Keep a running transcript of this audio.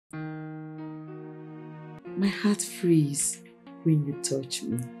My heart freezes when you touch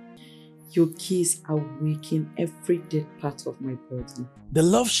me. Your kiss awakens every dead part of my body. The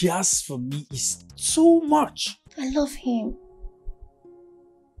love she has for me is too much. I love him.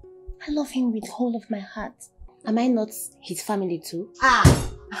 I love him with all of my heart. Am I not his family too?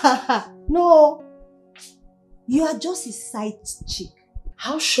 No. You are just his side chick.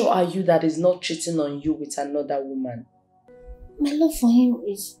 How sure are you that he's not cheating on you with another woman? My love for him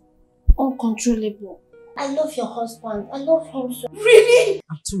is uncontrollable. I love your husband. I love him so. Really?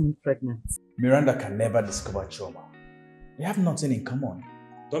 I'm 2 months pregnant. Miranda can never discover Choma. They have nothing in common.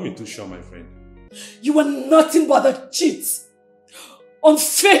 Don't be too sure, my friend. You are nothing but a cheat.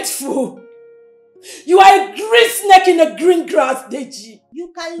 Unfaithful. You are a green snake in a green grass, Deji.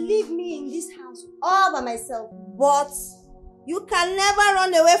 You can leave me in this house all by myself, but you can never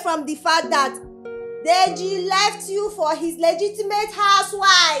run away from the fact that Deji left you for his legitimate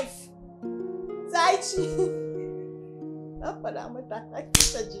housewife.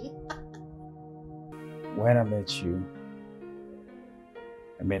 When I met you,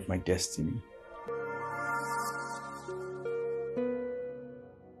 I met my destiny.